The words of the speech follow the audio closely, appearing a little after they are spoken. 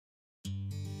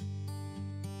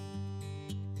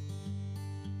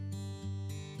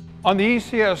On the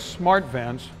ECS smart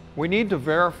vents, we need to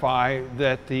verify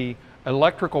that the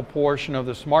electrical portion of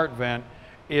the smart vent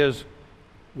is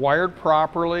wired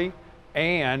properly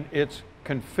and it's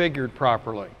configured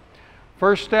properly.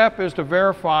 First step is to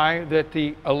verify that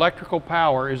the electrical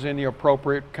power is in the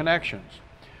appropriate connections.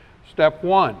 Step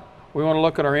one, we want to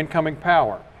look at our incoming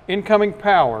power. Incoming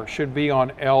power should be on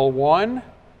L1,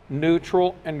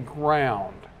 neutral, and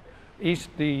ground.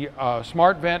 The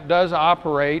smart vent does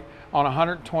operate on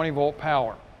 120 volt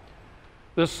power.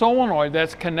 The solenoid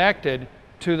that's connected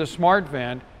to the smart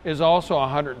vent is also a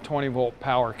 120 volt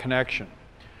power connection.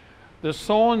 The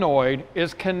solenoid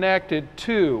is connected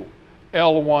to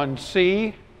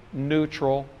L1C,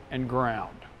 neutral, and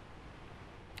ground.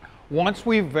 Once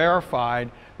we've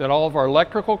verified that all of our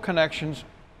electrical connections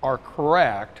are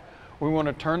correct, we want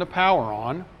to turn the power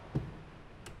on.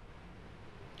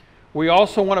 We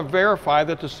also want to verify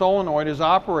that the solenoid is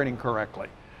operating correctly.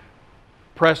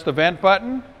 Press the vent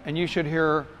button and you should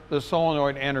hear the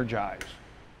solenoid energize.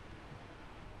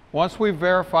 Once we've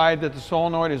verified that the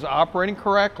solenoid is operating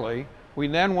correctly, we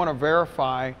then want to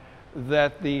verify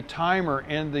that the timer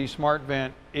in the smart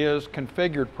vent is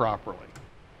configured properly.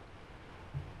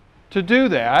 To do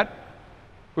that,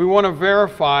 we want to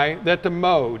verify that the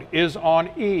mode is on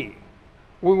E.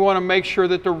 We want to make sure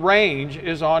that the range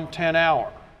is on 10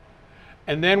 hour.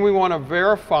 And then we want to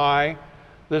verify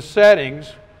the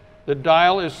settings. The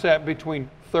dial is set between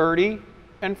 30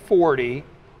 and 40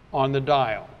 on the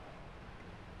dial.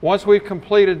 Once we've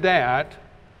completed that,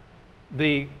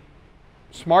 the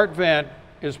smart vent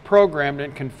is programmed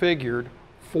and configured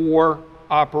for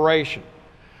operation.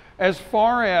 As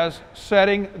far as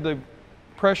setting the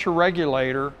pressure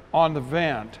regulator on the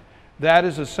vent, that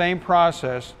is the same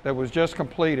process that was just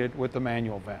completed with the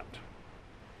manual vent.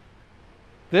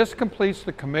 This completes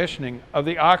the commissioning of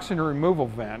the oxygen removal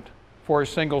vent for a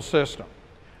single system.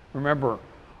 Remember,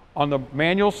 on the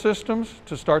manual systems,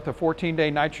 to start the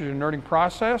 14-day nitrogen inerting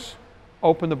process,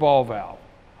 open the ball valve.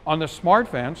 On the smart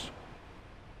vents,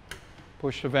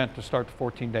 push the vent to start the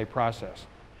 14-day process.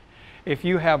 If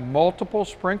you have multiple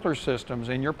sprinkler systems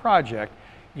in your project,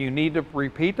 you need to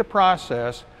repeat the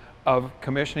process of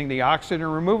commissioning the oxygen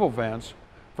removal vents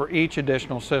for each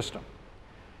additional system.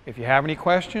 If you have any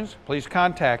questions, please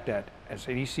contact us at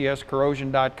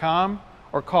ecscorrosion.com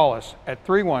or call us at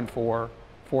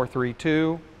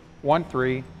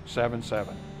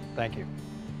 314-432-1377. Thank you.